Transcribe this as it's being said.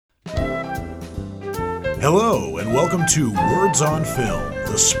Hello, and welcome to Words on Film,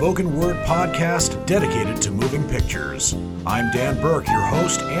 the spoken word podcast dedicated to moving pictures. I'm Dan Burke, your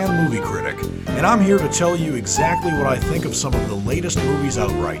host and movie critic, and I'm here to tell you exactly what I think of some of the latest movies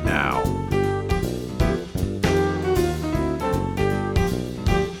out right now.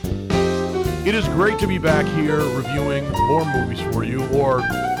 It is great to be back here reviewing more movies for you, or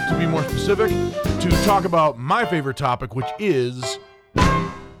to be more specific, to talk about my favorite topic, which is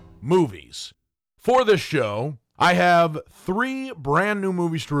movies. For this show, I have 3 brand new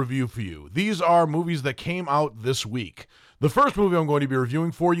movies to review for you. These are movies that came out this week. The first movie I'm going to be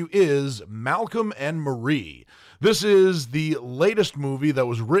reviewing for you is Malcolm and Marie. This is the latest movie that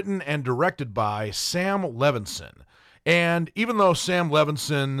was written and directed by Sam Levinson. And even though Sam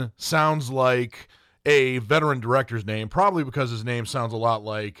Levinson sounds like a veteran director's name, probably because his name sounds a lot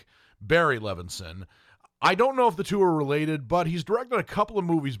like Barry Levinson, I don't know if the two are related, but he's directed a couple of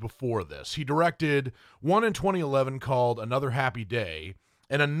movies before this. He directed one in 2011 called Another Happy Day,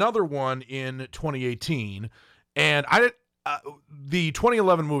 and another one in 2018. And the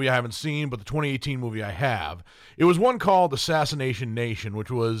 2011 movie I haven't seen, but the 2018 movie I have. It was one called Assassination Nation, which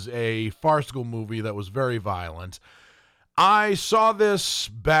was a farcical movie that was very violent. I saw this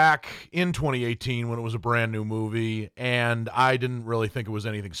back in 2018 when it was a brand new movie, and I didn't really think it was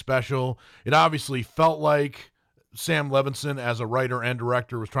anything special. It obviously felt like Sam Levinson, as a writer and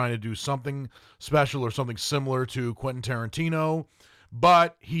director, was trying to do something special or something similar to Quentin Tarantino,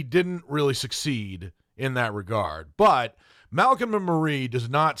 but he didn't really succeed in that regard. But Malcolm and Marie does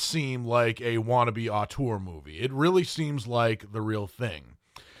not seem like a wannabe auteur movie. It really seems like the real thing.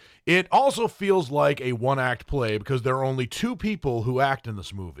 It also feels like a one-act play because there are only 2 people who act in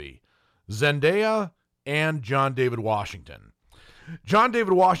this movie, Zendaya and John David Washington. John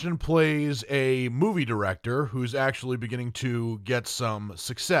David Washington plays a movie director who's actually beginning to get some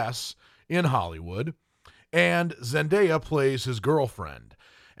success in Hollywood, and Zendaya plays his girlfriend.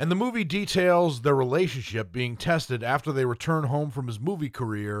 And the movie details their relationship being tested after they return home from his movie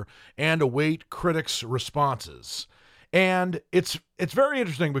career and await critics' responses. And it's very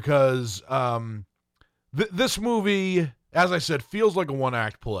interesting because this movie, as I said, feels like a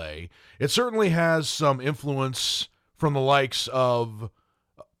one-act play. It certainly has some influence from the likes of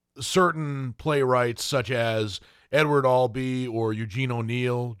certain playwrights such as Edward Albee or Eugene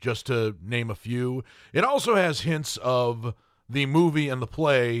O'Neill, just to name a few. It also has hints of the movie and the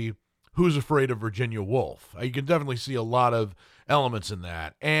play Who's Afraid of Virginia Woolf. You can definitely see a lot of elements in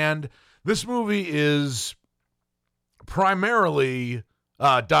that. And this movie is primarily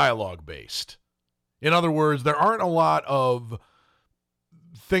dialogue based. In other words, there aren't a lot of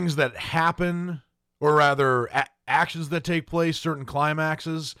things that happen, or rather actions that take place, certain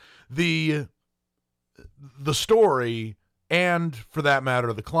climaxes. The story, and for that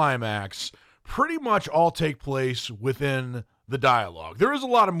matter the climax, pretty much all take place within the dialogue. There is a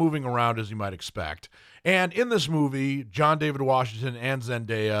lot of moving around, as you might expect. And in this movie, John David Washington and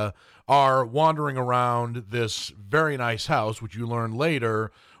Zendaya are wandering around this very nice house, which you learn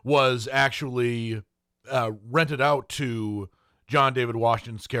later was actually rented out to John David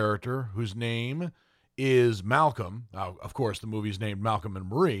Washington's character, whose name is Malcolm. Of course, the movie's named Malcolm and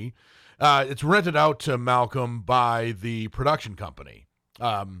Marie. It's rented out to Malcolm by the production company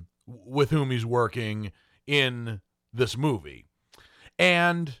with whom he's working in this movie.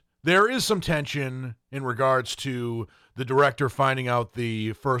 And there is some tension in regards to the director finding out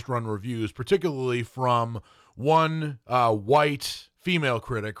the first-run reviews, particularly from one white female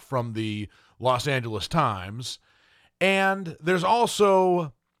critic from the Los Angeles Times. And there's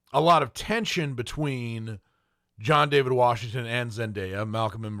also a lot of tension between John David Washington and Zendaya,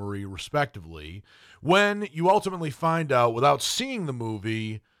 Malcolm and Marie, respectively, when you ultimately find out, without seeing the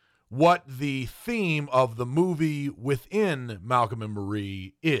movie, what the theme of the movie within Malcolm and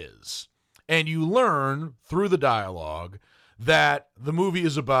Marie is. And you learn through the dialogue that the movie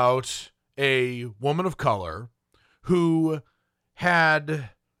is about a woman of color who had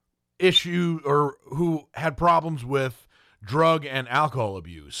who had problems with drug and alcohol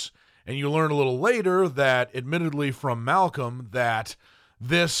abuse. And you learn a little later that, admittedly from Malcolm, that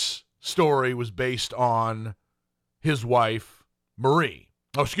this story was based on his wife, Marie.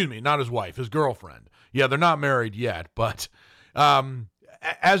 Oh, excuse me, not his wife, his girlfriend. Yeah, they're not married yet, but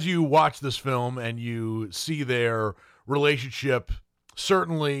as you watch this film and you see their relationship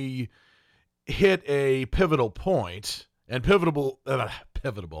certainly hit a pivotal point, and pivotal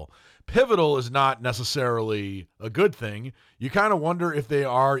is not necessarily a good thing. You kind of wonder if they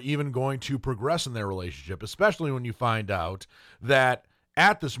are even going to progress in their relationship, especially when you find out that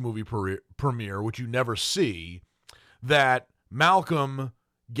at this movie premiere, which you never see, that Malcolm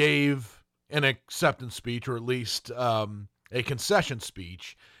gave an acceptance speech, or at least a concession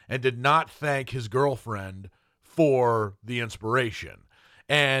speech, and did not thank his girlfriend for the inspiration.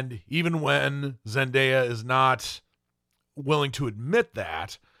 And even when Zendaya is not willing to admit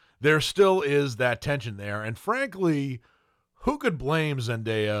that, there still is that tension there. And frankly, who could blame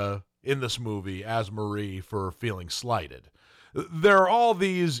Zendaya in this movie as Marie for feeling slighted? There are all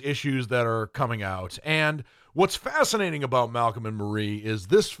these issues that are coming out. And what's fascinating about Malcolm and Marie is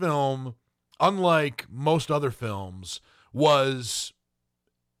this film, unlike most other films, was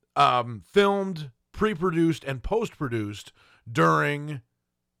filmed, pre-produced, and post-produced during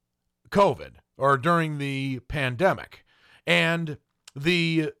COVID, or during the pandemic. And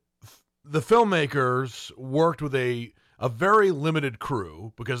the filmmakers worked with a very limited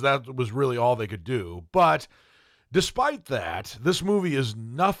crew, because that was really all they could do. But despite that, this movie is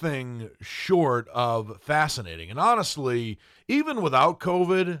nothing short of fascinating. And honestly, even without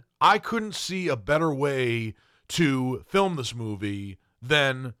COVID, I couldn't see a better way to film this movie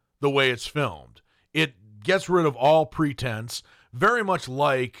than the way it's filmed. It gets rid of all pretense, very much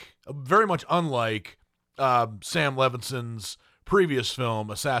unlike Sam Levinson's previous film,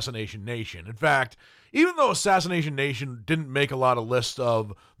 Assassination Nation. In fact, even though Assassination Nation didn't make a lot of lists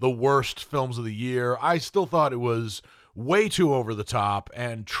of the worst films of the year, I still thought it was way too over the top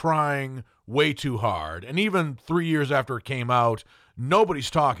and trying way too hard. And even 3 years after it came out, nobody's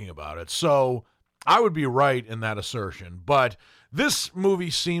talking about it. So I would be right in that assertion. But this movie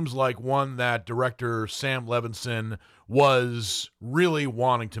seems like one that director Sam Levinson was really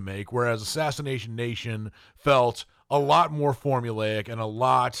wanting to make, whereas Assassination Nation felt a lot more formulaic and a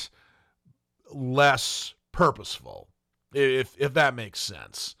lot less purposeful, if that makes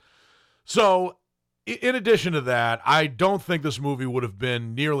sense. So, in addition to that, I don't think this movie would have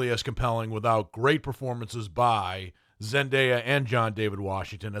been nearly as compelling without great performances by Zendaya and John David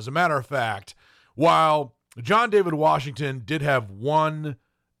Washington. As a matter of fact, while John David Washington did have one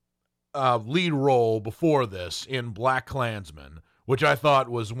lead role before this in BlacKkKlansman, which I thought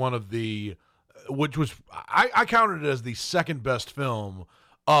was I counted it as the second best film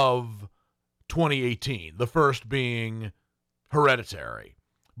of 2018, the first being Hereditary.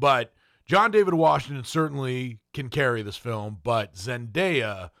 But John David Washington certainly can carry this film, but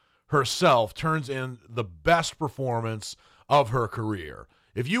Zendaya herself turns in the best performance of her career.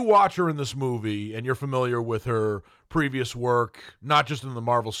 If you watch her in this movie and you're familiar with her previous work, not just in the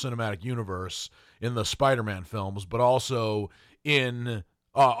Marvel Cinematic Universe, in the Spider-Man films, but also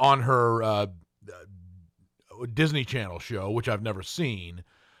on her Disney Channel show, which I've never seen,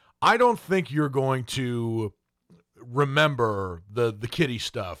 I don't think you're going to remember the kiddie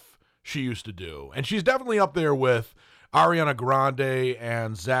stuff she used to do. And she's definitely up there with Ariana Grande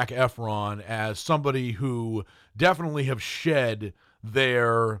and Zac Efron as somebody who definitely have shed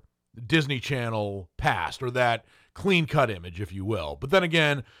their Disney Channel past, or that clean-cut image, if you will. But then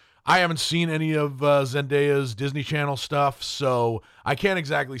again, I haven't seen any of Zendaya's Disney Channel stuff, so I can't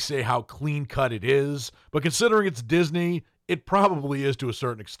exactly say how clean-cut it is. But considering it's Disney, it probably is to a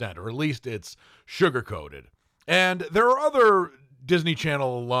certain extent, or at least it's sugar-coated. And there are other Disney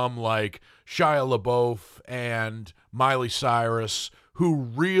Channel alum like Shia LaBeouf and Miley Cyrus who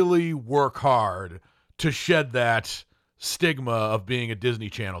really work hard to shed that stigma of being a Disney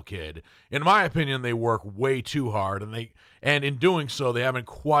Channel kid. In my opinion, they work way too hard, and in doing so, they haven't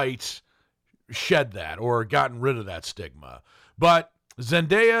quite shed that or gotten rid of that stigma. But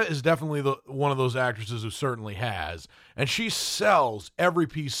Zendaya is definitely one of those actresses who certainly has, and she sells every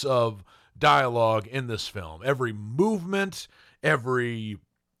piece of dialogue in this film, every movement, everything,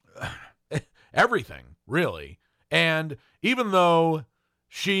 really. And even though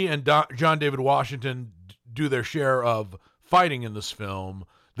she and John David Washington do their share of fighting in this film,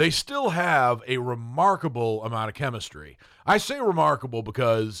 they still have a remarkable amount of chemistry. I say remarkable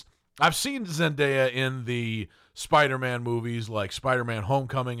because I've seen Zendaya in the Spider-Man movies like Spider-Man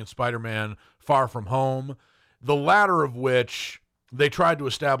Homecoming and Spider-Man Far From Home, the latter of which they tried to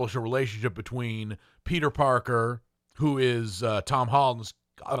establish a relationship between Peter Parker, who is Tom Holland's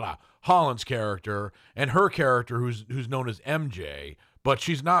character, and her character, who's known as MJ, but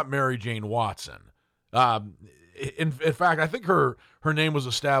she's not Mary Jane Watson. In fact, I think her name was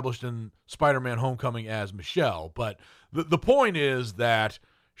established in Spider-Man Homecoming as Michelle. But the point is that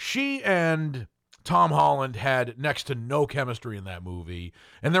she and Tom Holland had next to no chemistry in that movie,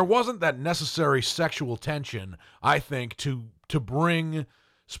 and there wasn't that necessary sexual tension, I think, to bring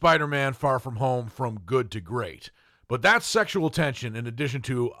Spider-Man Far From Home from good to great. But that sexual tension, in addition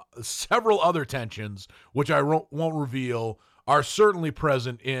to several other tensions, which I won't reveal, are certainly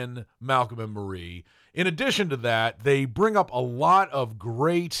present in Malcolm and Marie. in addition to that, they bring up a lot of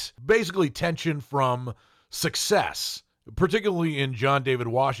great, basically tension from success, particularly in John David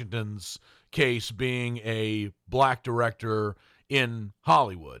Washington's case, being a black director in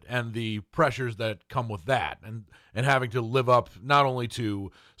Hollywood and the pressures that come with that, and having to live up not only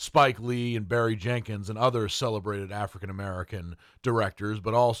to Spike Lee and Barry Jenkins and other celebrated African-American directors,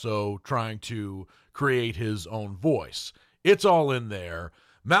 but also trying to create his own voice. It's all in there.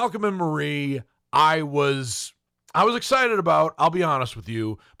 Malcolm and Marie, I was excited about, I'll be honest with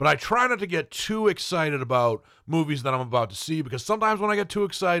you, but I try not to get too excited about movies that I'm about to see, because sometimes when I get too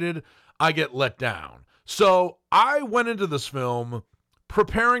excited, I get let down. So I went into this film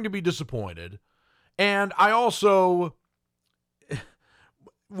preparing to be disappointed, and I also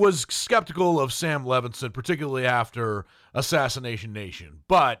was skeptical of Sam Levinson, particularly after Assassination Nation.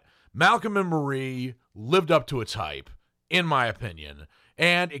 But Malcolm and Marie lived up to its hype, in my opinion,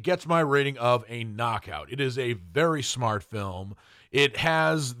 and it gets my rating of a knockout. It is a very smart film. It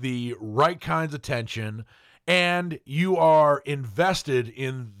has the right kinds of tension, and you are invested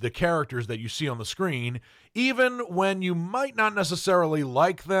in the characters that you see on the screen, even when you might not necessarily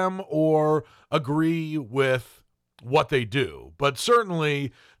like them or agree with what they do. But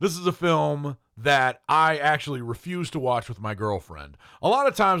certainly, this is a film that I actually refuse to watch with my girlfriend. A lot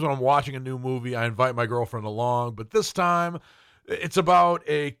of times when I'm watching a new movie, I invite my girlfriend along, but this time, it's about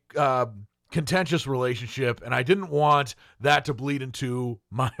a contentious relationship, and I didn't want that to bleed into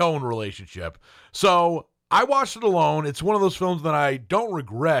my own relationship. So I watched it alone. It's one of those films that I don't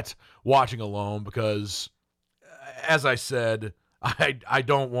regret watching alone because, as I said, I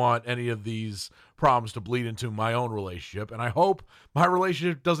don't want any of these problems to bleed into my own relationship, and I hope my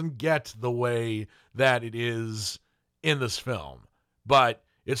relationship doesn't get the way that it is in this film. But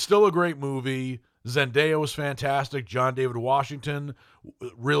it's still a great movie. Zendaya was fantastic. John David Washington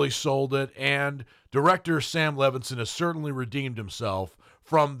really sold it, and director Sam Levinson has certainly redeemed himself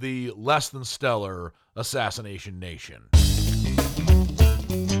from the less than stellar Assassination Nation.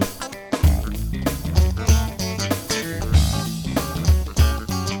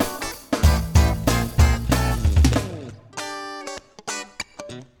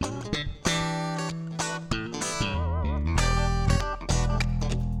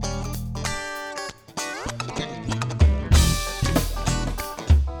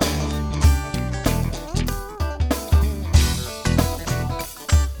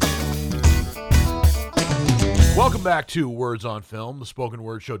 Welcome back to Words on Film, the spoken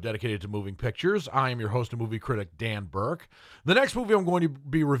word show dedicated to moving pictures. I am your host and movie critic, Dan Burke. The next movie I'm going to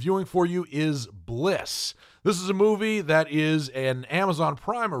be reviewing for you is Bliss. This is a movie that is an Amazon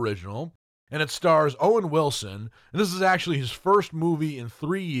Prime original, and it stars Owen Wilson, and this is actually his first movie in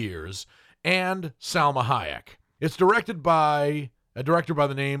 3 years, and Salma Hayek. It's directed by a director by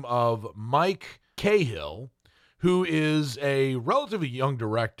the name of Mike Cahill, who is a relatively young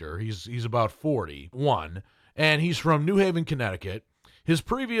director. He's about 41. And he's from New Haven, Connecticut. His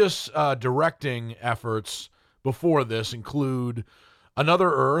previous directing efforts before this include Another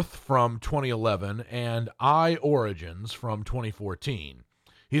Earth from 2011 and I, Origins from 2014.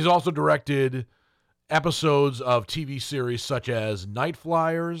 He's also directed episodes of TV series such as Night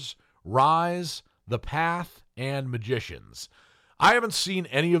Flyers, Rise, The Path, and Magicians. I haven't seen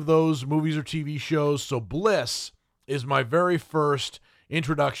any of those movies or TV shows, so Bliss is my very first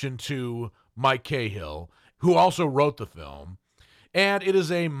introduction to Mike Cahill, who also wrote the film. And it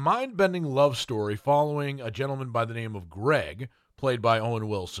is a mind-bending love story following a gentleman by the name of Greg, played by Owen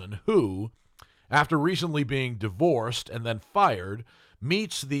Wilson, who, after recently being divorced and then fired,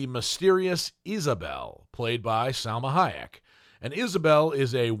 meets the mysterious Isabel, played by Salma Hayek. And Isabel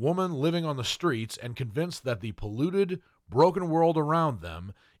is a woman living on the streets and convinced that the polluted, broken world around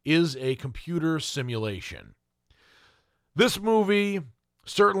them is a computer simulation. This movie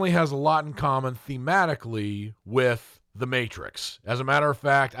certainly has a lot in common thematically with The Matrix. As a matter of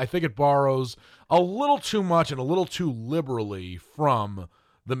fact, I think it borrows a little too much and a little too liberally from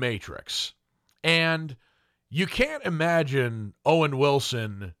The Matrix. And you can't imagine Owen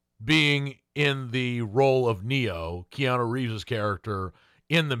Wilson being in the role of Neo, Keanu Reeves' character,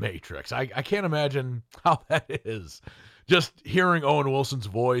 in The Matrix. I can't imagine how that is. Just hearing Owen Wilson's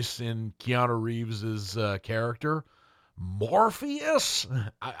voice in Keanu Reeves' character, Morpheus?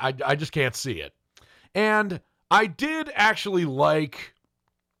 I just can't see it. And I did actually like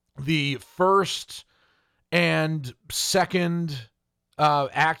the first and second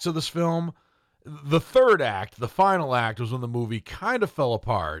acts of this film. The third act, the final act, was when the movie kind of fell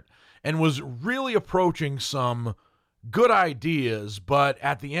apart and was really approaching some good ideas, but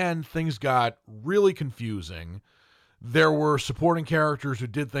at the end, things got really confusing. there were supporting characters who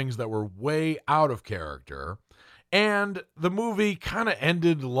did things that were way out of character, and the movie kind of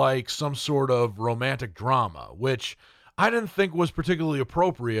ended like some sort of romantic drama, which I didn't think was particularly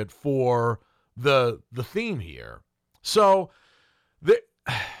appropriate for the theme here. So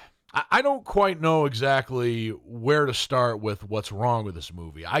I don't quite know exactly where to start with what's wrong with this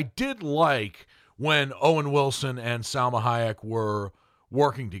movie. I did like when Owen Wilson and Salma Hayek were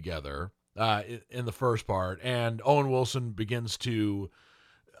working together in the first part, and Owen Wilson begins to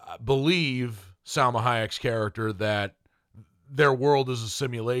believe Salma Hayek's character that their world is a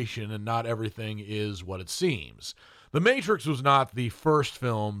simulation and not everything is what it seems. The Matrix was not the first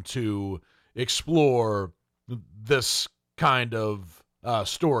film to explore this kind of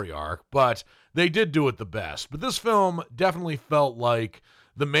story arc, but they did do it the best. But this film definitely felt like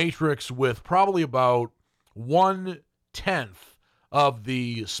The Matrix with probably about 1/10 of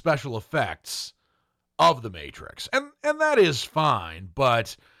the special effects of The Matrix. And that is fine,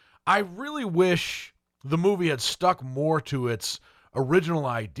 but I really wish the movie had stuck more to its original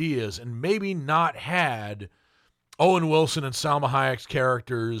ideas and maybe not had Owen Wilson and Salma Hayek's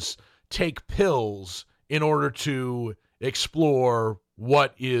characters take pills in order to explore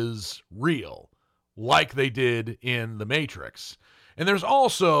what is real, like they did in The Matrix. And there's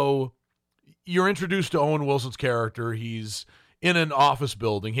also, you're introduced to Owen Wilson's character. He's in an office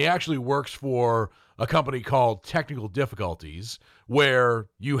building. He actually works for a company called Technical Difficulties, where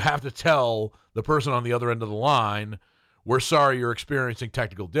you have to tell the person on the other end of the line, we're sorry you're experiencing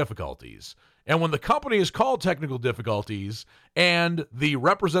technical difficulties. And when the company is called Technical Difficulties and the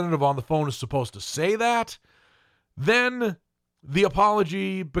representative on the phone is supposed to say that, then the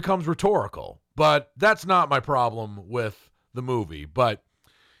apology becomes rhetorical. But that's not my problem with the movie. But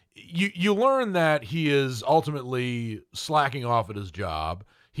you learn that he is ultimately slacking off at his job.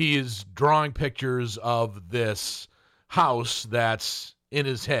 He is drawing pictures of this house that's in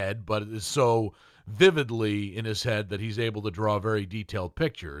his head, but it is so vividly in his head that he's able to draw very detailed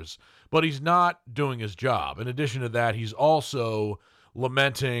pictures, but he's not doing his job. In addition to that, he's also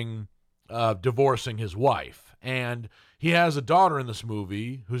lamenting divorcing his wife. And he has a daughter in this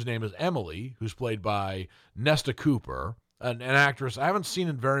movie whose name is Emily, who's played by Nesta Cooper, an actress I haven't seen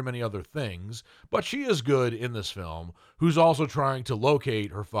in very many other things, but she is good in this film, who's also trying to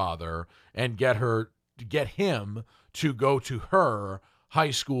locate her father and get him to go to her high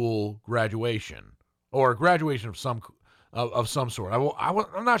school graduation, or graduation of some sort.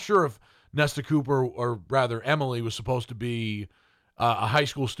 I'm not sure if Nesta Cooper, or rather Emily, was supposed to be a high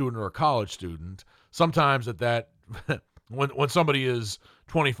school student or a college student. Sometimes at that, when somebody is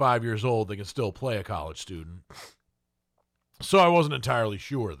 25 years old, they can still play a college student. So I wasn't entirely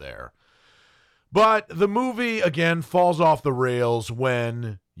sure there. But the movie, again, falls off the rails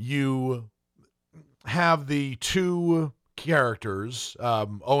when you have the two characters,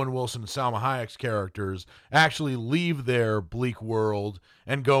 Owen Wilson and Salma Hayek's characters, actually leave their bleak world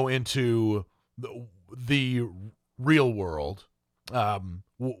and go into the real world,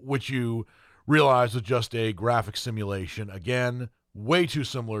 which you realize is just a graphic simulation. Again, way too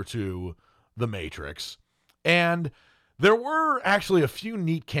similar to The Matrix. And there were actually a few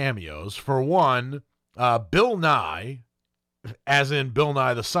neat cameos. For one, Bill Nye, as in Bill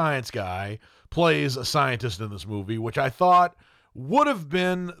Nye the Science Guy, plays a scientist in this movie, which I thought would have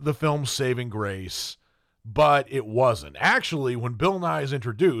been the film's saving grace, but it wasn't. Actually, when Bill Nye is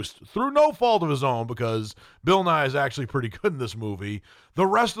introduced, through no fault of his own, because Bill Nye is actually pretty good in this movie, the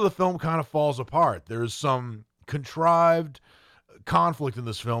rest of the film kind of falls apart. There's some contrived conflict in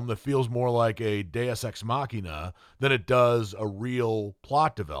this film that feels more like a Deus Ex Machina than it does a real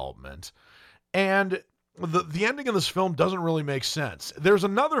plot development. And the ending of this film doesn't really make sense. There's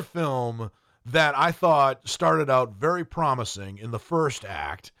another film that I thought started out very promising in the first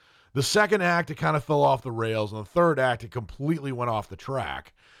act. The second act, it kind of fell off the rails, and the third act, it completely went off the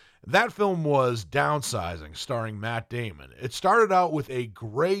track. That film was Downsizing, starring Matt Damon. It started out with a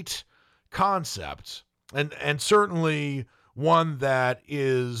great concept, and certainly one that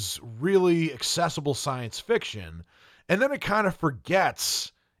is really accessible science fiction, and then it kind of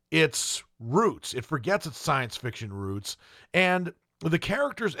forgets its roots. It forgets its science fiction roots, and the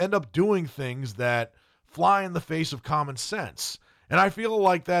characters end up doing things that fly in the face of common sense. And I feel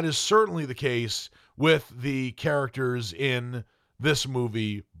like that is certainly the case with the characters in this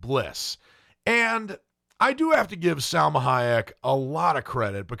movie, Bliss. And I do have to give Salma Hayek a lot of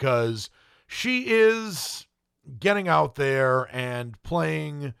credit, because she is getting out there and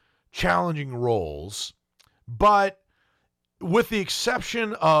playing challenging roles. But with the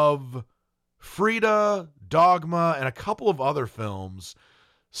exception of Frida, Dogma, and a couple of other films,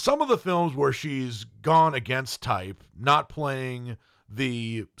 some of the films where she's gone against type, not playing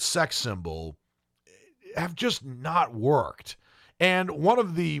the sex symbol, have just not worked. And one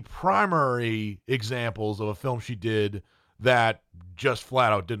of the primary examples of a film she did that just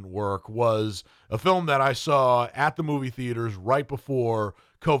flat out didn't work was a film that I saw at the movie theaters right before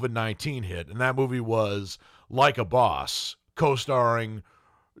COVID-19 hit. And that movie was Like a Boss, co-starring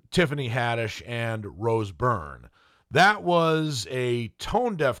Tiffany Haddish and Rose Byrne. That was a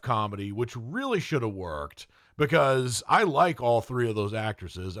tone-deaf comedy, which really should have worked because I like all three of those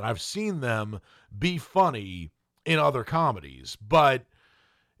actresses, and I've seen them be funny in other comedies. But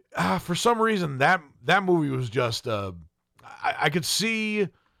for some reason, that movie was just... I could see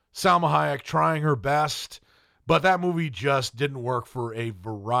Salma Hayek trying her best, but that movie just didn't work for a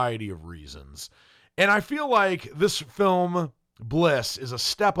variety of reasons. And I feel like this film, Bliss, is a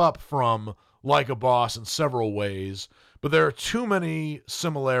step up from Like a Boss in several ways, but there are too many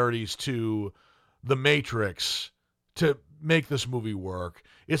similarities to The Matrix to make this movie work.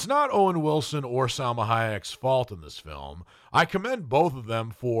 It's not Owen Wilson or Salma Hayek's fault in this film. I commend both of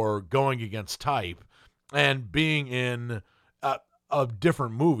them for going against type and being in a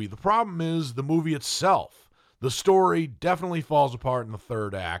different movie. The problem is the movie itself. The story definitely falls apart in the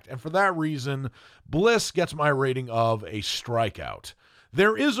third act, and for that reason, Bliss gets my rating of a strikeout.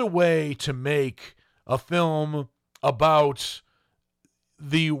 There is a way to make a film about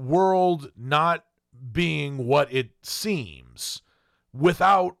the world not being what it seems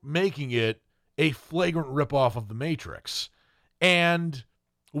without making it a flagrant ripoff of The Matrix. And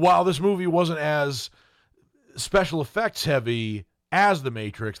while this movie wasn't as special effects heavy as The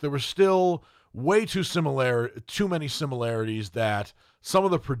Matrix, there were still way too many similarities that some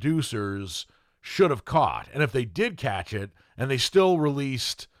of the producers should have caught. And if they did catch it and they still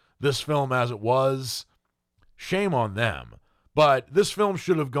released this film as it was, shame on them. But this film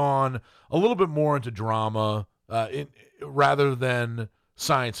should have gone a little bit more into drama rather than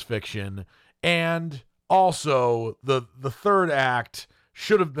science fiction. And also, the third act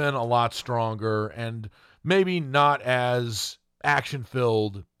should have been a lot stronger and maybe not as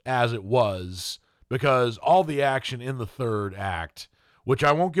action-filled as it was, because all the action in the third act, which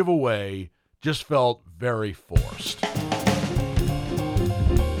I won't give away, just felt very forced.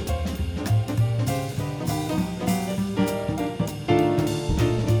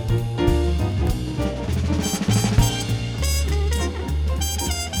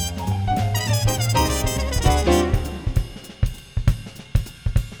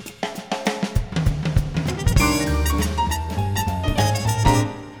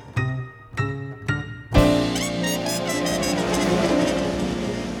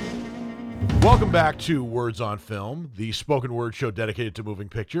 Welcome back to Words on Film, the spoken word show dedicated to moving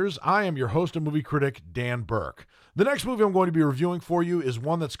pictures. I am your host and movie critic, Dan Burke. The next movie I'm going to be reviewing for you is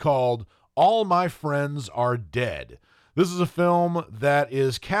one that's called All My Friends Are Dead. This is a film that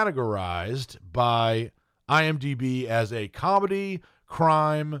is categorized by IMDb as a comedy,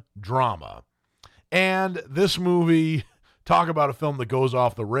 crime, drama. And this movie, talk about a film that goes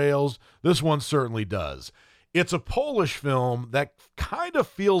off the rails, this one certainly does. It's a Polish film that kind of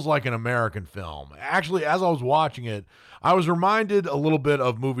feels like an American film. Actually, as I was watching it, I was reminded a little bit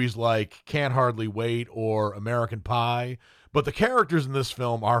of movies like Can't Hardly Wait or American Pie, but the characters in this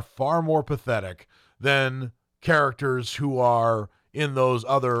film are far more pathetic than characters who are in those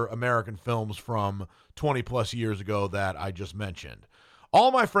other American films from 20 plus years ago that I just mentioned.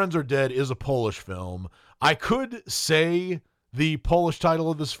 All My Friends Are Dead is a Polish film. I could say the Polish title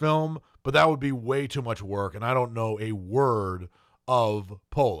of this film, but that would be way too much work, and I don't know a word of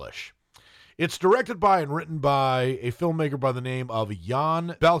Polish. It's directed by and written by a filmmaker by the name of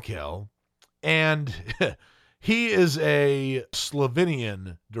Jan Belkel, and he is a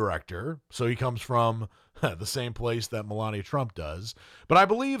Slovenian director, so he comes from the same place that Melania Trump does. But I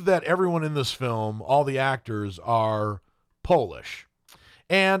believe that everyone in this film, all the actors, are Polish.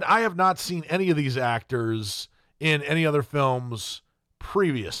 And I have not seen any of these actors in any other films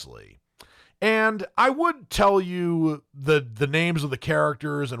previously. And I would tell you the names of the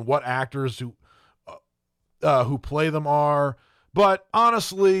characters and what actors who play them are, but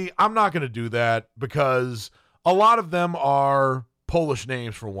honestly, I'm not going to do that because a lot of them are Polish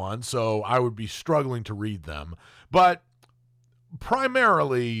names for one, so I would be struggling to read them. But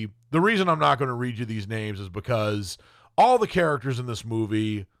primarily, the reason I'm not going to read you these names is because all the characters in this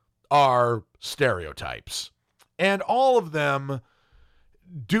movie are stereotypes, and all of them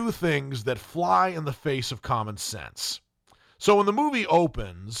do things that fly in the face of common sense. So when the movie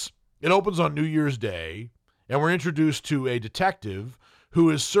opens, it opens on New Year's Day, and we're introduced to a detective who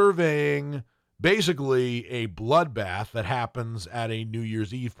is surveying basically a bloodbath that happens at a New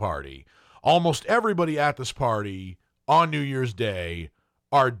Year's Eve party. Almost everybody at this party on New Year's Day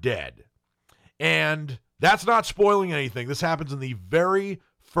are dead. And that's not spoiling anything. This happens in the very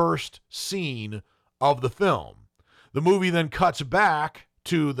first scene of the film. The movie then cuts back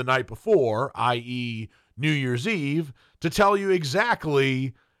to the night before, i.e. New Year's Eve, to tell you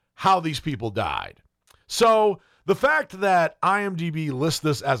exactly how these people died. So the fact that IMDb lists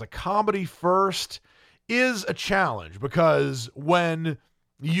this as a comedy first is a challenge, because when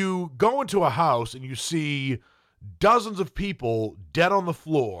you go into a house and you see dozens of people dead on the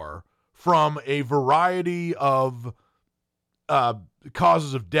floor from a variety of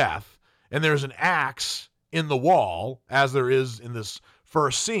causes of death, and there's an axe in the wall, as there is in this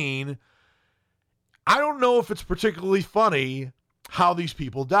first scene, I don't know if it's particularly funny how these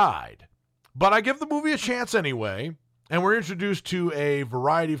people died. But I give the movie a chance anyway, and we're introduced to a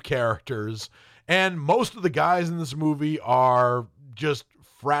variety of characters, and most of the guys in this movie are just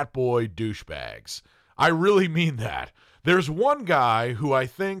frat boy douchebags. I really mean that. There's one guy who I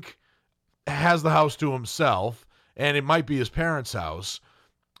think has the house to himself, and it might be his parents' house,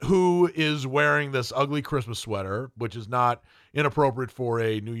 who is wearing this ugly Christmas sweater, which is not inappropriate for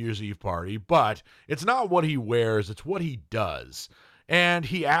a New Year's Eve party, but it's not what he wears, it's what he does. And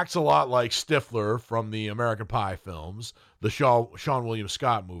he acts a lot like Stifler from the American Pie films, the Sean William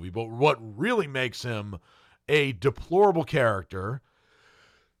Scott movie. But what really makes him a deplorable character,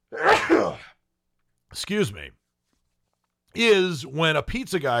 excuse me, is when a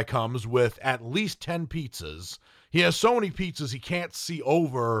pizza guy comes with at least 10 pizzas. He has so many pizzas he can't see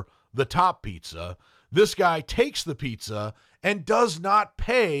over the top pizza. This guy takes the pizza and does not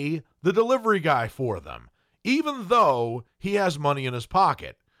pay the delivery guy for them, even though he has money in his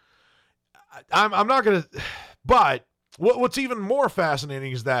pocket. I'm not going to... But what's even more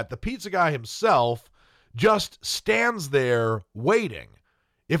fascinating is that the pizza guy himself just stands there waiting.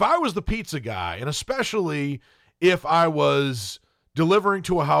 If I was the pizza guy, and especially if I was delivering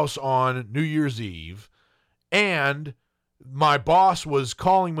to a house on New Year's Eve, and my boss was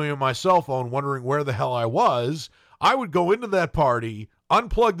calling me on my cell phone wondering where the hell I was, I would go into that party,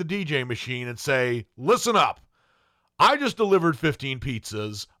 unplug the DJ machine, and say, listen up. I just delivered 15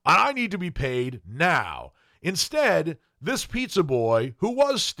 pizzas, and I need to be paid now. Instead, this pizza boy, who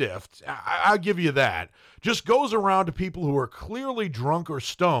was stiffed, I'll give you that, just goes around to people who are clearly drunk or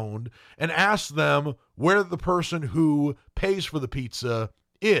stoned and asks them where the person who pays for the pizza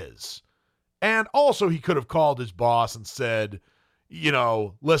is. And also, he could have called his boss and said, you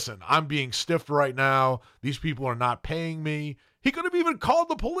know, listen, I'm being stiffed right now. These people are not paying me. He could have even called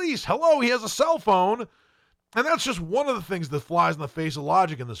the police. Hello, he has a cell phone. And that's just one of the things that flies in the face of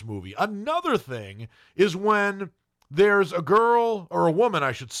logic in this movie. Another thing is when there's a girl, or a woman,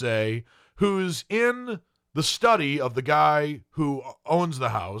 I should say, who's in the study of the guy who owns the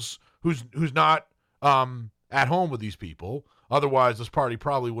house, who's not at home with these people. Otherwise, this party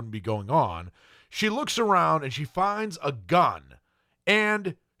probably wouldn't be going on. She looks around and she finds a gun.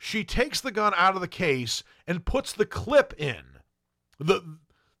 And she takes the gun out of the case and puts the clip in. The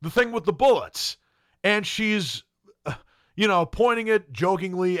thing with the bullets. And she's, pointing it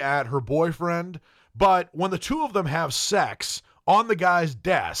jokingly at her boyfriend. But when the two of them have sex on the guy's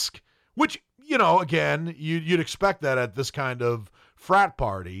desk, which, again, you'd expect that at this kind of frat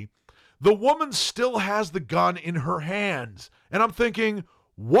party, the woman still has the gun in her hands. And I'm thinking,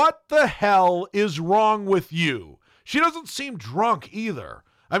 what the hell is wrong with you? She doesn't seem drunk either.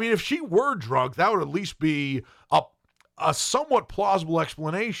 I mean, if she were drunk, that would at least be a somewhat plausible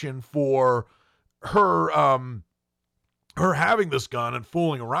explanation for her having this gun and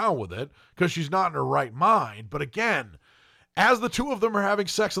fooling around with it, because she's not in her right mind. But again, as the two of them are having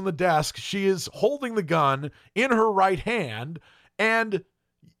sex on the desk, she is holding the gun in her right hand, and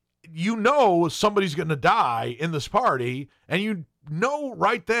somebody's going to die in this party, and you know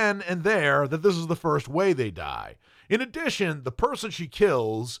right then and there that this is the first way they die. In addition, the person she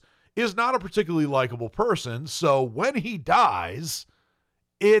kills is not a particularly likable person, so when he dies,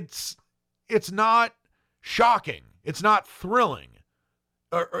 it's not shocking. It's not thrilling.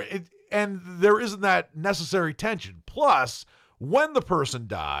 And there isn't that necessary tension. Plus, when the person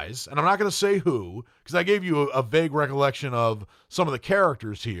dies, and I'm not going to say who, because I gave you a vague recollection of some of the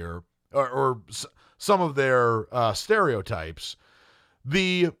characters here, or some of their stereotypes,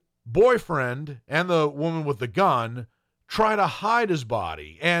 the boyfriend and the woman with the gun try to hide his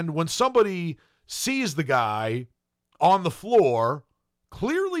body. And when somebody sees the guy on the floor,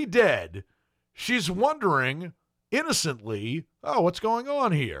 clearly dead, she's wondering innocently, oh, what's going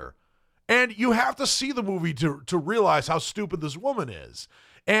on here? And you have to see the movie to realize how stupid this woman is.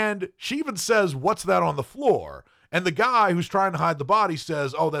 And she even says, "What's that on the floor?" And the guy who's trying to hide the body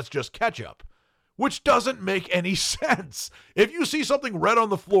says, "Oh, that's just ketchup," which doesn't make any sense. If you see something red on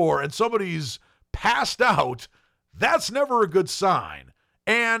the floor and somebody's passed out, that's never a good sign.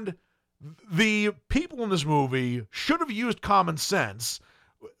 And the people in this movie should have used common sense,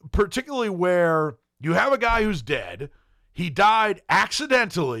 particularly where you have a guy who's dead. He died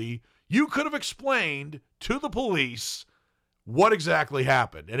accidentally. You could have explained to the police what exactly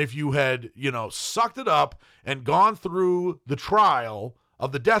happened. And if you had, sucked it up and gone through the trial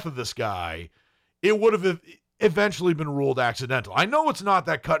of the death of this guy, it would have eventually been ruled accidental. I know it's not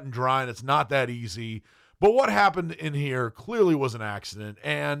that cut and dry and it's not that easy, but what happened in here clearly was an accident.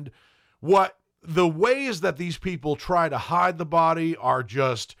 And the ways that these people try to hide the body are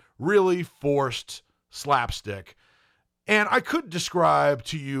just really forced slapstick. And I could describe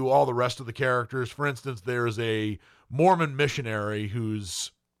to you all the rest of the characters. For instance, there's a Mormon missionary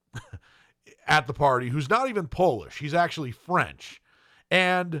who's at the party who's not even Polish. He's actually French.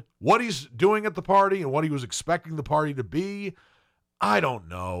 And what he's doing at the party and what he was expecting the party to be, I don't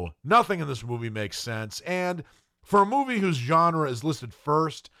know. Nothing in this movie makes sense. And for a movie whose genre is listed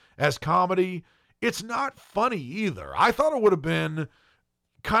first as comedy, it's not funny either. I thought it would have been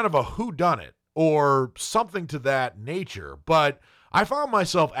kind of a whodunit or something to that nature, but I found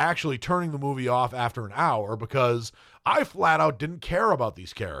myself actually turning the movie off after an hour because I flat out didn't care about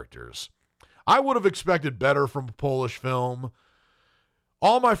these characters. I would have expected better from a Polish film.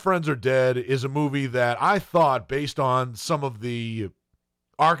 All My Friends Are Dead is a movie that I thought, based on some of the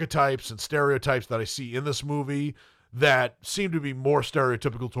archetypes and stereotypes that I see in this movie that seem to be more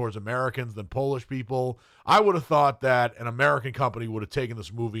stereotypical towards Americans than Polish people, I would have thought that an American company would have taken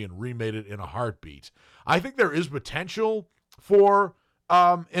this movie and remade it in a heartbeat. I think there is potential for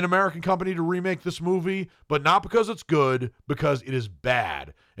an American company to remake this movie, but not because it's good, because it is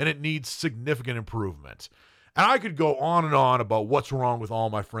bad, and it needs significant improvement. And I could go on and on about what's wrong with All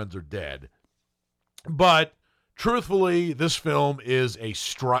My Friends Are Dead, but truthfully, this film is a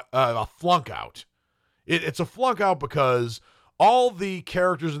flunk out. It's a flunk out because all the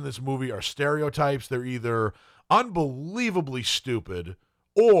characters in this movie are stereotypes. They're either unbelievably stupid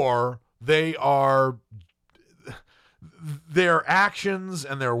or their actions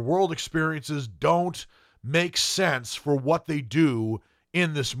and their world experiences don't make sense for what they do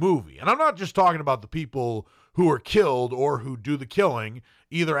in this movie. And I'm not just talking about the people who are killed or who do the killing,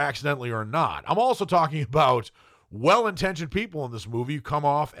 either accidentally or not. I'm also talking about well-intentioned people in this movie who come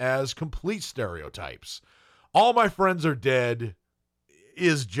off as complete stereotypes. All My Friends Are Dead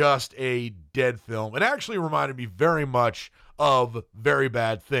is just a dead film. It actually reminded me very much of Very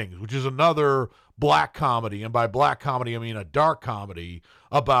Bad Things, which is another black comedy. And by black comedy, I mean a dark comedy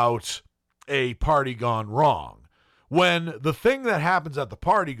about a party gone wrong. When the thing that happens at the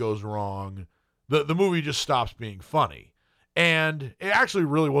party goes wrong, the movie just stops being funny. And it actually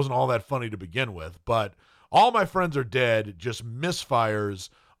really wasn't all that funny to begin with, but All My Friends Are Dead just misfires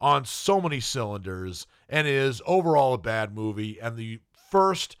on so many cylinders and is overall a bad movie and the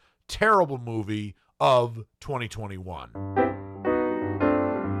first terrible movie of 2021.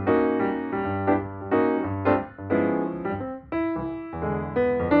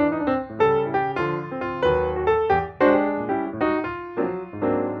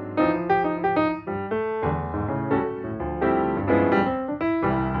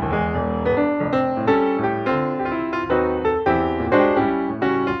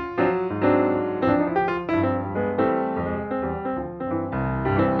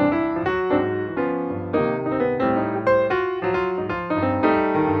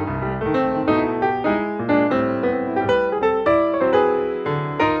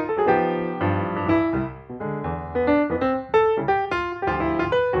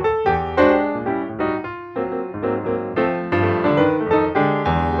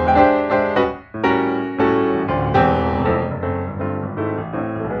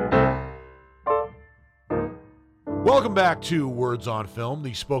 Welcome back to Words on Film,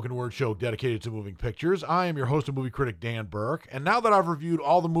 the spoken word show dedicated to moving pictures. I am your host and movie critic, Dan Burke, and now that I've reviewed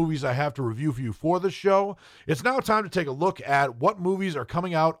all the movies I have to review for you for this show, it's now time to take a look at what movies are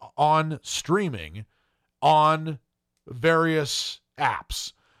coming out on streaming on various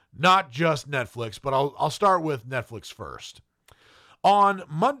apps. Not just Netflix, but I'll start with Netflix first. On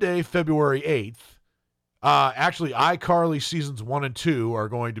Monday, February 8th, actually iCarly Seasons 1 and 2 are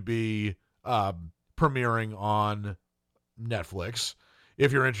going to be premiering on Netflix.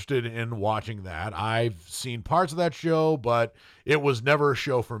 If you're interested in watching that, I've seen parts of that show, but it was never a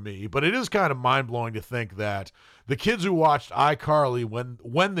show for me. But it is kind of mind-blowing to think that the kids who watched iCarly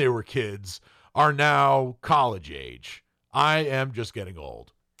when they were kids are now college age. I am just getting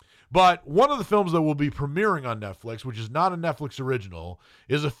old. But one of the films that will be premiering on Netflix, which is not a Netflix original,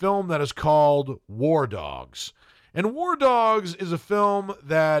 is a film that is called War Dogs. And War Dogs is a film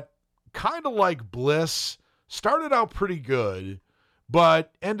that, kind of like Bliss, started out pretty good,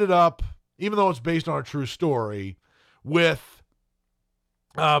 but ended up, even though it's based on a true story, with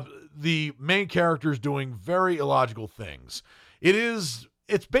the main characters doing very illogical things.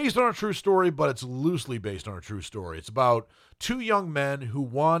 It's based on a true story, but it's loosely based on a true story. It's about two young men who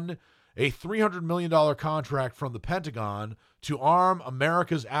won a $300 million contract from the Pentagon to arm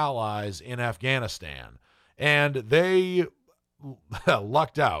America's allies in Afghanistan. And they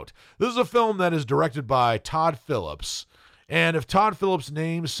lucked out. This is a film that is directed by Todd Phillips. And if Todd Phillips'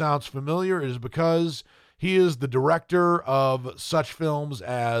 name sounds familiar, it is because he is the director of such films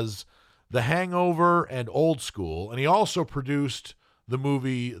as The Hangover and Old School. And he also produced the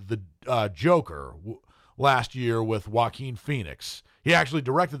movie The Joker last year with Joaquin Phoenix. He actually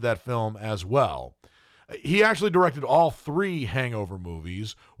directed that film as well. He actually directed all three Hangover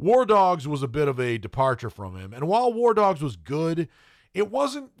movies. War Dogs was a bit of a departure from him. And while War Dogs was good, it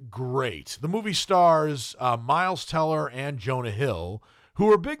wasn't great. The movie stars Miles Teller and Jonah Hill, who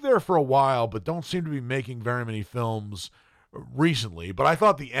were big there for a while but don't seem to be making very many films recently. But I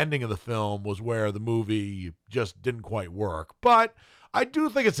thought the ending of the film was where the movie just didn't quite work. But I do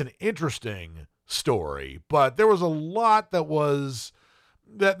think it's an interesting story, but there was a lot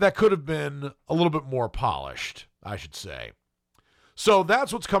that could have been a little bit more polished, I should say. So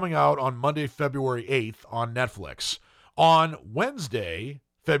that's what's coming out on Monday, February 8th on Netflix. On Wednesday,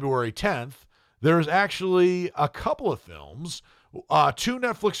 February 10th, there's actually a couple of films, two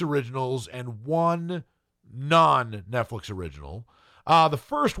Netflix originals and one non-Netflix original. The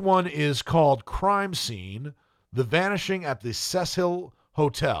first one is called Crime Scene: The Vanishing at the Cecil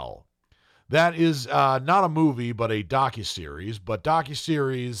Hotel. That is not a movie, but a docuseries. But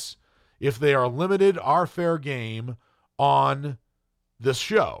docuseries, if they are limited, are fair game on this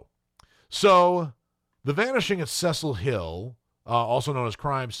show. So, The Vanishing at Cecil Hill, also known as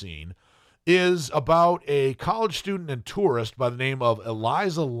Crime Scene, is about a college student and tourist by the name of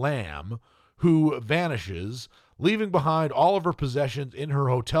Eliza Lamb who vanishes, leaving behind all of her possessions in her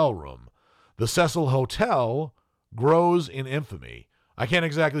hotel room. The Cecil Hotel grows in infamy. I can't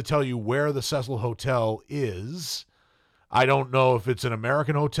exactly tell you where the Cecil Hotel is. I don't know if it's an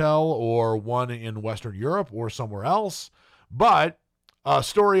American hotel or one in Western Europe or somewhere else, but a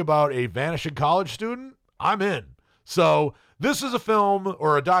story about a vanishing college student, I'm in. So this is a film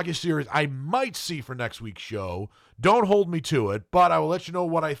or a docuseries I might see for next week's show. Don't hold me to it, but I will let you know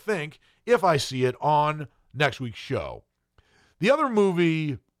what I think if I see it on next week's show. The other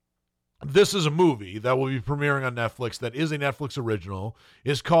movie, this is a movie that will be premiering on Netflix that is a Netflix original,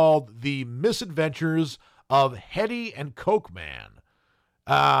 is called The Misadventures of Hedy and Coke Man.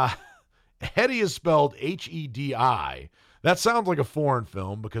 Hedy is spelled Hedi. That sounds like a foreign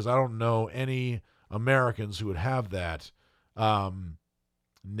film because I don't know any Americans who would have that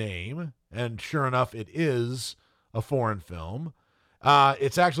name. And sure enough, it is a foreign film.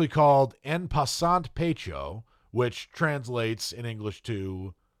 It's actually called En Passant Pecho, which translates in English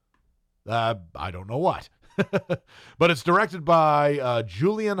to I don't know what. But it's directed by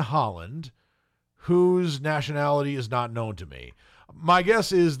Julian Holland, whose nationality is not known to me. My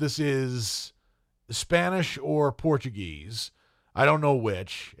guess is this is Spanish or Portuguese. I don't know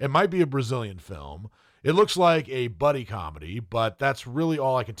which. It might be a Brazilian film. It looks like a buddy comedy, but that's really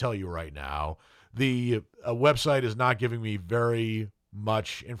all I can tell you right now. The website is not giving me very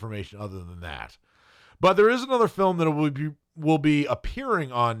much information other than that. But there is another film that will be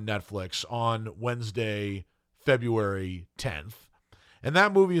appearing on Netflix on Wednesday, February 10th. And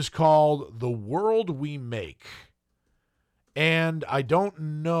that movie is called The World We Make. And I don't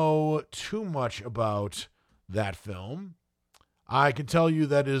know too much about that film. I can tell you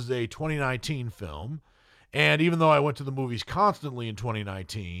that is a 2019 film. And even though I went to the movies constantly in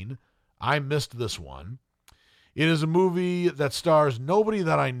 2019, I missed this one. It is a movie that stars nobody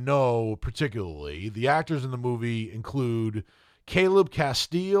that I know particularly. The actors in the movie include Caleb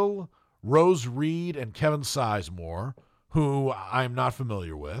Castile, Rose Reed, and Kevin Sizemore, who I'm not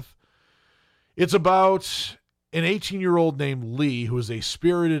familiar with. It's about an 18-year-old named Lee, who is a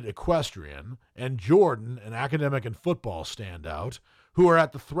spirited equestrian, and Jordan, an academic and football standout, who are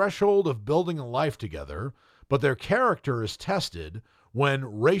at the threshold of building a life together, but their character is tested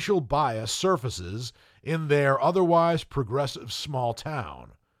when racial bias surfaces in their otherwise progressive small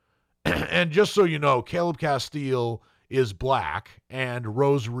town. And just so you know, Caleb Castile is black and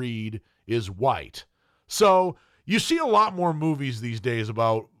Rose Reed is white. So you see a lot more movies these days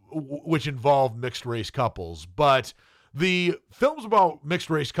about which involve mixed race couples, but The films about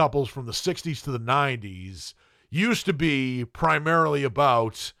mixed-race couples from the 60s to the 90s used to be primarily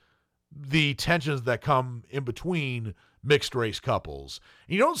about the tensions that come in between mixed-race couples.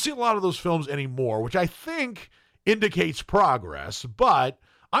 And you don't see a lot of those films anymore, which I think indicates progress, but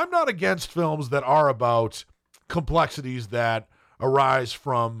I'm not against films that are about complexities that arise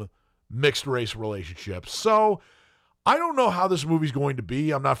from mixed-race relationships. So I don't know how this movie's going to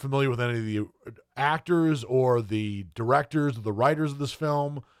be. I'm not familiar with any of the actors or the directors or the writers of this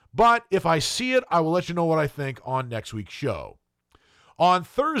film, but if I see it, I will let you know what I think on next week's show. On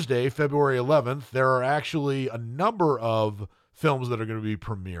Thursday, February 11th, there are actually a number of films that are going to be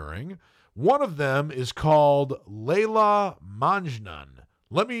premiering. One of them is called Layla Majnun.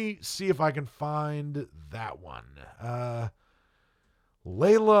 Let me see if I can find that one.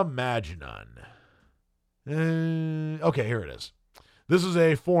 Layla Majnun. Okay, here it is. This is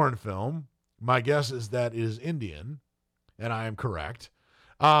a foreign film. My guess is that it is Indian, and I am correct.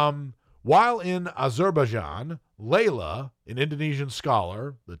 While in Azerbaijan, Layla, an Indonesian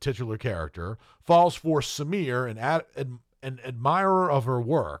scholar, the titular character, falls for Samir, an admirer of her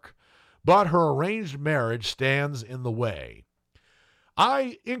work, but her arranged marriage stands in the way.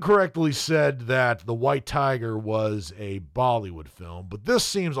 I incorrectly said that The White Tiger was a Bollywood film, but this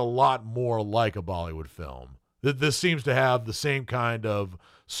seems a lot more like a Bollywood film. This seems to have the same kind of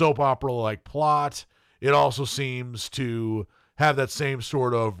soap opera-like plot. It also seems to have that same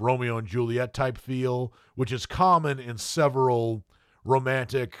sort of Romeo and Juliet type feel, which is common in several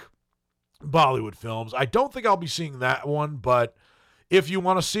romantic Bollywood films. I don't think I'll be seeing that one, but if you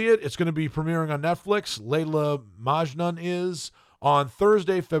want to see it, it's going to be premiering on Netflix. Layla Majnun is on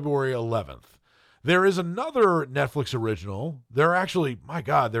Thursday, February 11th. There is another Netflix original. There are actually, my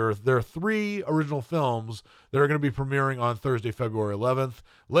God, there are 3 original films that are going to be premiering on Thursday, February 11th.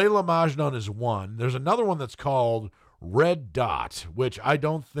 Layla Majnun is one. There's another one that's called Red Dot, which I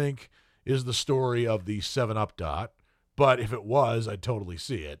don't think is the story of the 7-Up dot, but if it was, I'd totally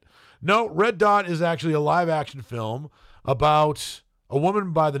see it. No, Red Dot is actually a live-action film about a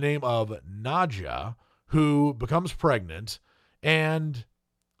woman by the name of Nadja who becomes pregnant, and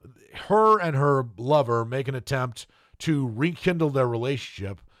her and her lover make an attempt to rekindle their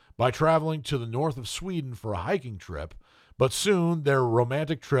relationship by traveling to the north of Sweden for a hiking trip, but soon their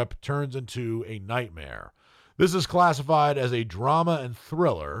romantic trip turns into a nightmare. This is classified as a drama and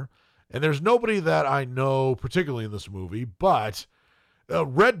thriller, and there's nobody that I know particularly in this movie, but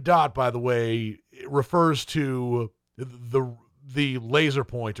Red Dot, by the way, refers to the laser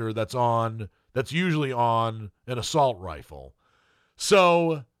pointer that's usually on an assault rifle.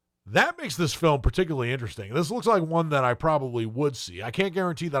 So that makes this film particularly interesting. This looks like one that I probably would see. I can't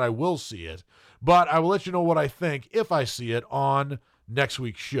guarantee that I will see it, but I will let you know what I think if I see it on next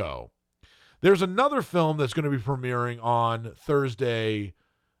week's show. There's another film that's going to be premiering on Thursday,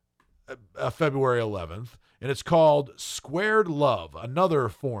 February 11th, and it's called Squared Love, another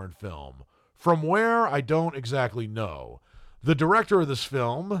foreign film. From where, I don't exactly know. The director of this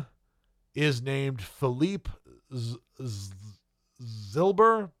film is named Philippe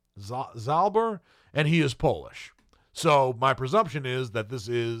Zalber, and he is Polish. So my presumption is that this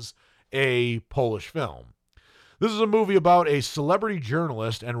is a Polish film. This is a movie about a celebrity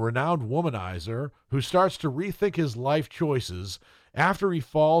journalist and renowned womanizer who starts to rethink his life choices after he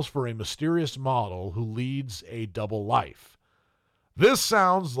falls for a mysterious model who leads a double life. This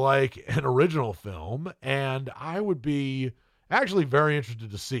sounds like an original film, and I would be actually very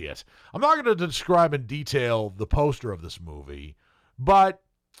interested to see it. I'm not going to describe in detail the poster of this movie, but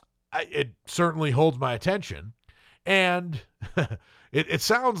it certainly holds my attention, and it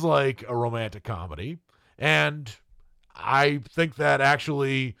sounds like a romantic comedy. And I think that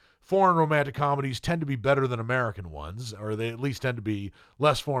actually foreign romantic comedies tend to be better than American ones, or they at least tend to be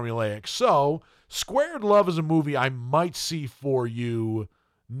less formulaic. So Squared Love is a movie I might see for you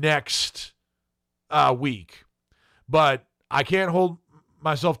next week. But I can't hold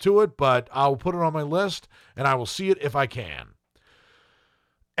myself to it, but I'll put it on my list, and I will see it if I can.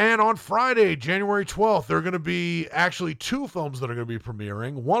 And on Friday, January 12th, there are going to be actually 2 films that are going to be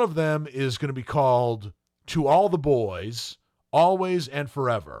premiering. One of them is going to be called To All the Boys, Always and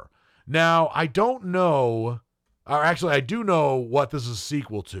Forever. Now, I don't know, or actually I do know what this is a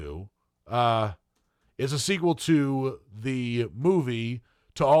sequel to. It's a sequel to the movie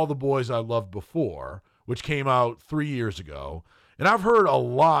To All the Boys I Loved Before, which came out 3 years ago. And I've heard a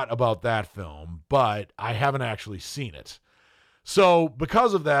lot about that film, but I haven't actually seen it. So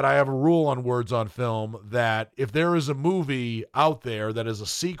because of that, I have a rule on Words on Film that if there is a movie out there that is a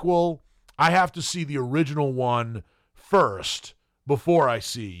sequel, I have to see the original one first before I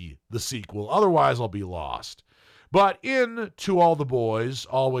see the sequel. Otherwise, I'll be lost. But in To All the Boys,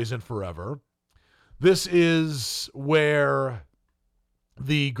 Always and Forever, this is where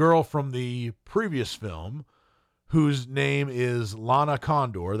the girl from the previous film, whose name is Lana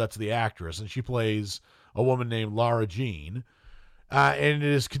Condor, that's the actress, and she plays a woman named Lara Jean. And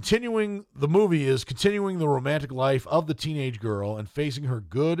the movie is continuing the romantic life of the teenage girl and facing her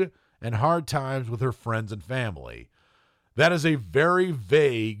good and hard times with her friends and family. That is a very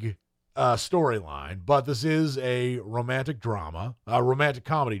vague storyline, but this is a romantic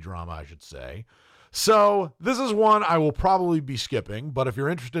comedy drama, I should say. So this is one I will probably be skipping, but if you're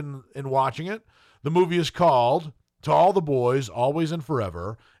interested in watching it, the movie is called To All the Boys, Always and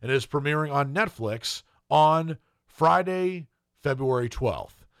Forever, and it is premiering on Netflix on Friday, February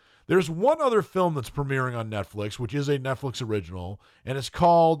 12th. There's one other film that's premiering on Netflix, which is a Netflix original, and it's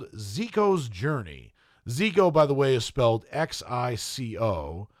called Zico's Journey. Zico, by the way, is spelled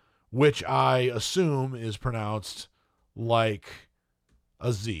Xico, which I assume is pronounced like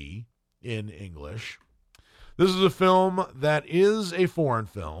a Z in English. This is a film that is a foreign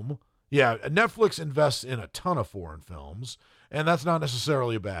film. Yeah, Netflix invests in a ton of foreign films, and that's not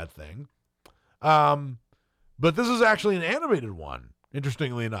necessarily a bad thing. But this is actually an animated one,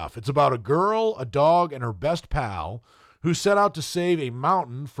 interestingly enough. It's about a girl, a dog, and her best pal who set out to save a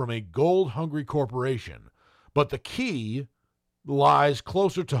mountain from a gold-hungry corporation. But the key lies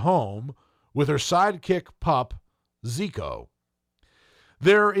closer to home with her sidekick pup, Zico.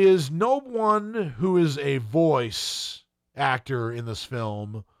 There is no one who is a voice actor in this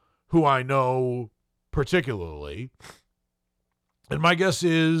film who I know particularly. And my guess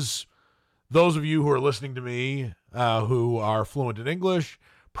is those of you who are listening to me who are fluent in English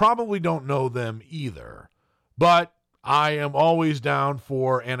probably don't know them either. But I am always down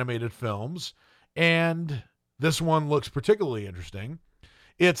for animated films, and this one looks particularly interesting.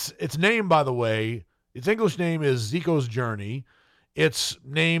 Its name, by the way, its English name is Zico's Journey. Its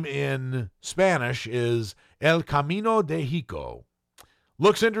name in Spanish is El Camino de Zico.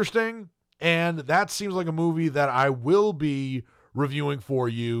 Looks interesting, and that seems like a movie that I will be reviewing for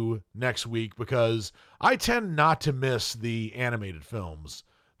you next week because I tend not to miss the animated films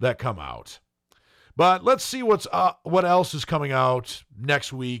that come out. But let's see what else is coming out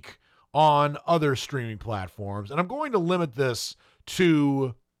next week on other streaming platforms. And I'm going to limit this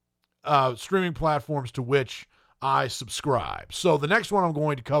to streaming platforms to which I subscribe. So the next one I'm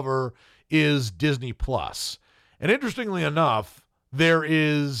going to cover is Disney Plus. And interestingly enough, there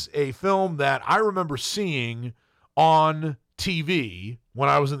is a film that I remember seeing on TV when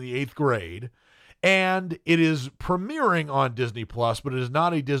I was in the 8th grade, and it is premiering on Disney Plus, but it is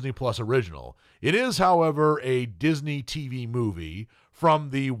not a Disney Plus original. It is, however, a Disney TV movie from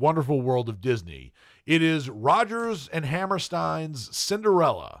the wonderful world of Disney. It is Rodgers and Hammerstein's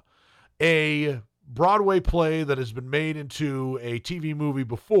Cinderella, a Broadway play that has been made into a TV movie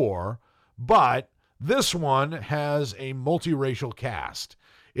before, but this one has a multiracial cast.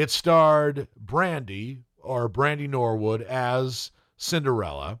 It starred Brandy Norwood as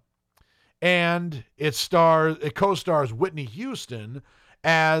Cinderella, and it co-stars Whitney Houston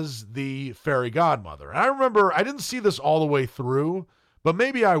as the fairy godmother. And I remember I didn't see this all the way through, but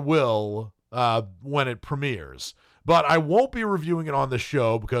maybe I will when it premieres. But I won't be reviewing it on the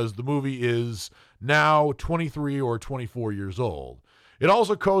show because the movie is now 23 or 24 years old. It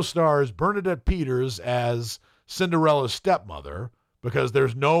also co-stars Bernadette Peters as Cinderella's stepmother, because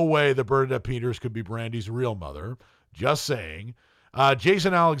there's no way that Bernadette Peters could be Brandy's real mother. Just saying.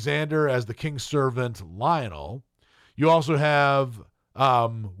 Jason Alexander as the king's servant, Lionel. You also have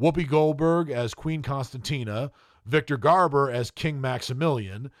Whoopi Goldberg as Queen Constantina, Victor Garber as King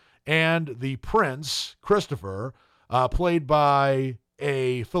Maximilian, and the prince, Christopher, played by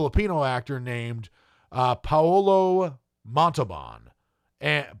a Filipino actor named Paolo Montalban.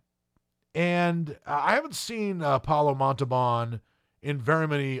 And I haven't seen Paolo Montalban in very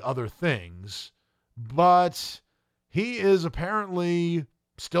many other things, but he is apparently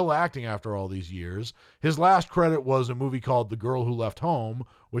still acting after all these years. His last credit was a movie called The Girl Who Left Home,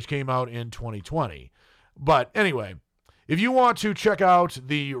 which came out in 2020. But anyway, if you want to check out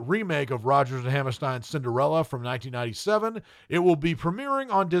the remake of Rodgers and Hammerstein's Cinderella from 1997, it will be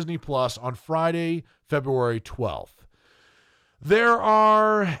premiering on Disney Plus on Friday, February 12th. There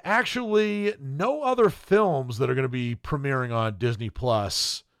are actually no other films that are going to be premiering on Disney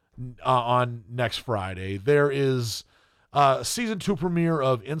Plus on next Friday. There is a season 2 premiere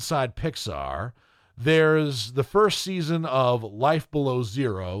of Inside Pixar. There's the first season of Life Below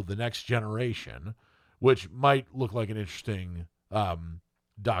Zero, The Next Generation, which might look like an interesting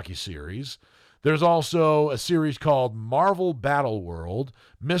docuseries. There's also a series called Marvel Battle World,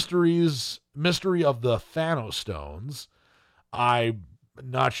 Mystery of the Thanos Stones. I'm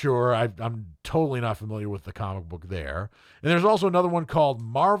not sure. I'm totally not familiar with the comic book there. And there's also another one called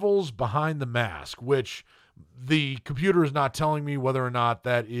Marvel's Behind the Mask, which the computer is not telling me whether or not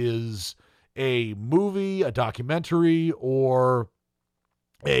that is a movie, a documentary, or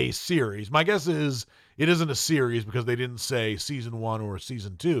a series. My guess is it isn't a series because they didn't say season 1 or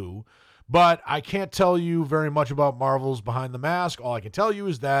season 2. But I can't tell you very much about Marvel's Behind the Mask. All I can tell you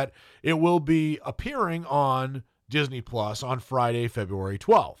is that it will be appearing on Disney Plus on Friday, February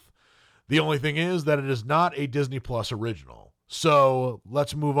 12th. The only thing is that it is not a Disney Plus original. So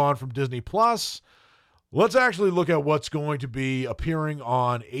let's move on from Disney Plus. Let's actually look at what's going to be appearing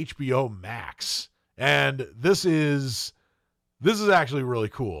on HBO Max. And this is actually really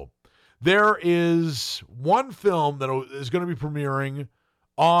cool. There is one film that is going to be premiering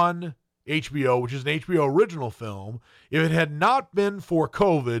on HBO, which is an HBO original film. If it had not been for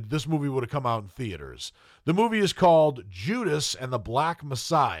COVID, this movie would have come out in theaters. The movie is called Judas and the Black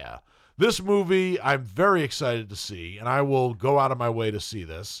Messiah. This movie I'm very excited to see, and I will go out of my way to see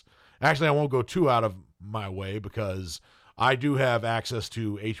this. Actually, I won't go too out of my way because I do have access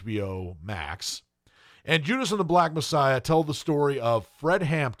to HBO Max. And Judas and the Black Messiah tell the story of Fred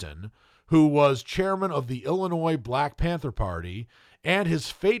Hampton, who was chairman of the Illinois Black Panther Party, and his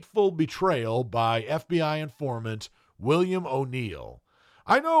fateful betrayal by FBI informant William O'Neill.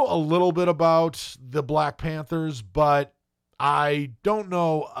 I know a little bit about the Black Panthers, but I don't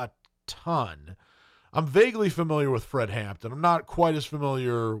know a ton. I'm vaguely familiar with Fred Hampton. I'm not quite as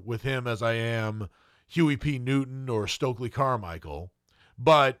familiar with him as I am Huey P. Newton or Stokely Carmichael,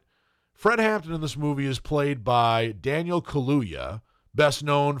 but Fred Hampton in this movie is played by Daniel Kaluuya, best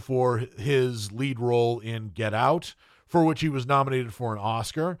known for his lead role in Get Out, for which he was nominated for an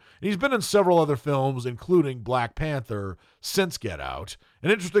Oscar. And he's been in several other films, including Black Panther, since Get Out. And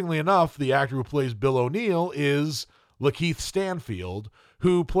interestingly enough, the actor who plays Bill O'Neill is Lakeith Stanfield,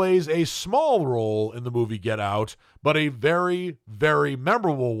 who plays a small role in the movie Get Out, but a very, very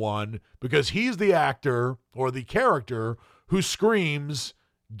memorable one because he's the actor or the character who screams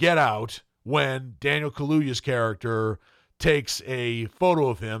Get Out when Daniel Kaluuya's character takes a photo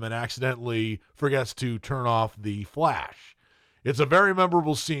of him and accidentally forgets to turn off the flash. It's a very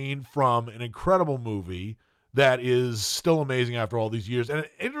memorable scene from an incredible movie that is still amazing after all these years. And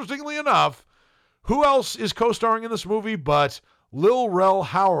interestingly enough, who else is co-starring in this movie but Lil Rel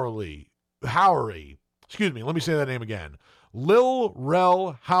Howery? Excuse me, let me say that name again. Lil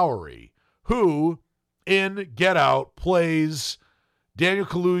Rel Howery, who in Get Out plays Daniel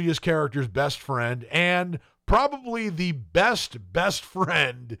Kaluuya's character's best friend and probably the best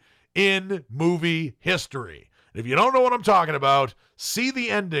friend in movie history. And if you don't know what I'm talking about, see the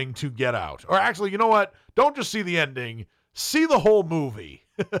ending to Get Out. Or actually, you know what? Don't just see the ending. See the whole movie.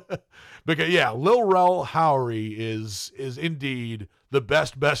 Because, yeah, Lil Rel Howery is indeed the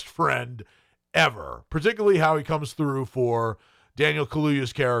best friend ever. Particularly how he comes through for Daniel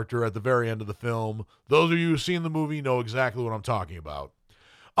Kaluuya's character at the very end of the film. Those of you who've seen the movie know exactly what I'm talking about.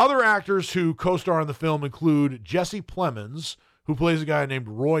 Other actors who co-star in the film include Jesse Plemons, who plays a guy named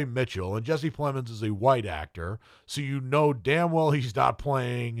Roy Mitchell. And Jesse Plemons is a white actor, so you know damn well he's not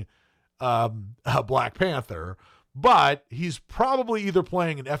playing a Black Panther. But he's probably either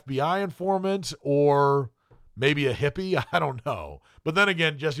playing an FBI informant or maybe a hippie. I don't know. But then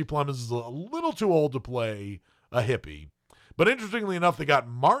again, Jesse Plemons is a little too old to play a hippie. But interestingly enough, they got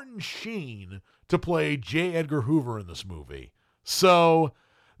Martin Sheen to play J. Edgar Hoover in this movie. So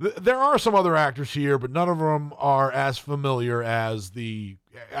there are some other actors here, but none of them are as familiar as the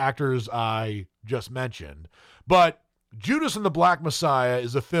actors I just mentioned. But Judas and the Black Messiah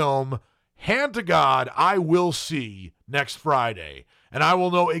is a film, hand to God, I will see next Friday. And I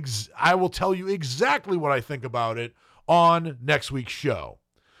will know. I will tell you exactly what I think about it on next week's show.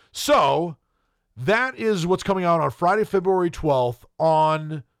 So that is what's coming out on Friday, February 12th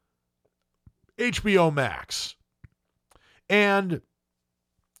on HBO Max. And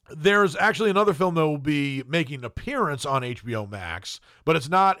there's actually another film that will be making an appearance on HBO Max, but it's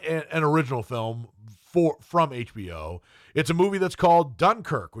not an original film from HBO. It's a movie that's called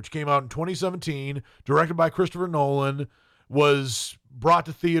Dunkirk, which came out in 2017, directed by Christopher Nolan, was brought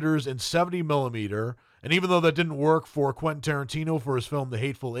to theaters in 70 millimeter. And even though that didn't work for Quentin Tarantino for his film The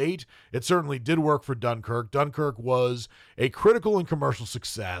Hateful Eight, it certainly did work for Dunkirk. Dunkirk was a critical and commercial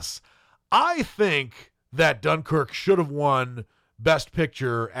success. I think that Dunkirk should have won Best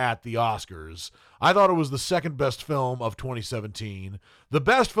Picture at the Oscars. I thought it was the second best film of 2017. The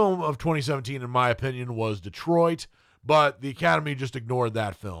best film of 2017, in my opinion, was Detroit, but the Academy just ignored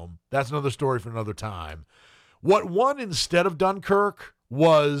that film. That's another story for another time. What won instead of Dunkirk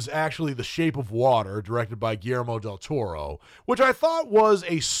was actually The Shape of Water, directed by Guillermo del Toro, which I thought was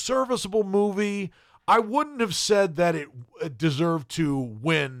a serviceable movie. I wouldn't have said that it deserved to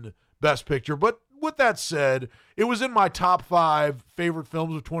win Best Picture, but with that said, it was in my top 5 favorite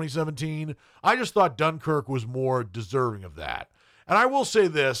films of 2017. I just thought Dunkirk was more deserving of that. And I will say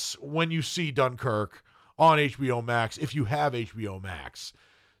this, when you see Dunkirk on HBO Max, if you have HBO Max,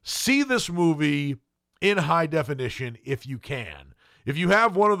 see this movie in high definition if you can. If you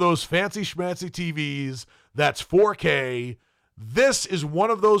have one of those fancy schmancy TVs that's 4K, this is one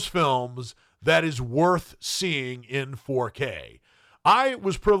of those films that is worth seeing in 4K. I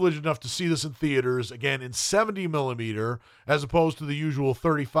was privileged enough to see this in theaters, again, in 70 millimeter, as opposed to the usual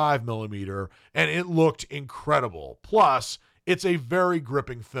 35 millimeter, and it looked incredible. Plus, it's a very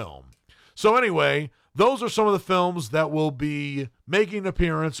gripping film. So anyway, those are some of the films that will be making an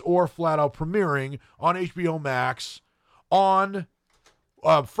appearance or flat out premiering on HBO Max on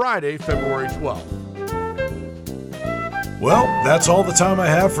Friday, February 12th. Well, that's all the time I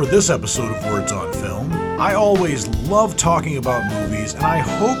have for this episode of Words on Film. I always love talking about movies, and I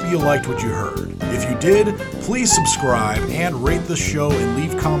hope you liked what you heard. If you did, please subscribe and rate the show and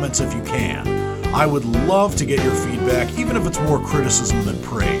leave comments if you can. I would love to get your feedback, even if it's more criticism than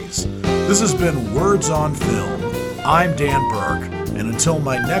praise. This has been Words on Film. I'm Dan Burke, and until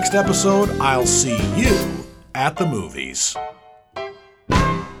my next episode, I'll see you at the movies.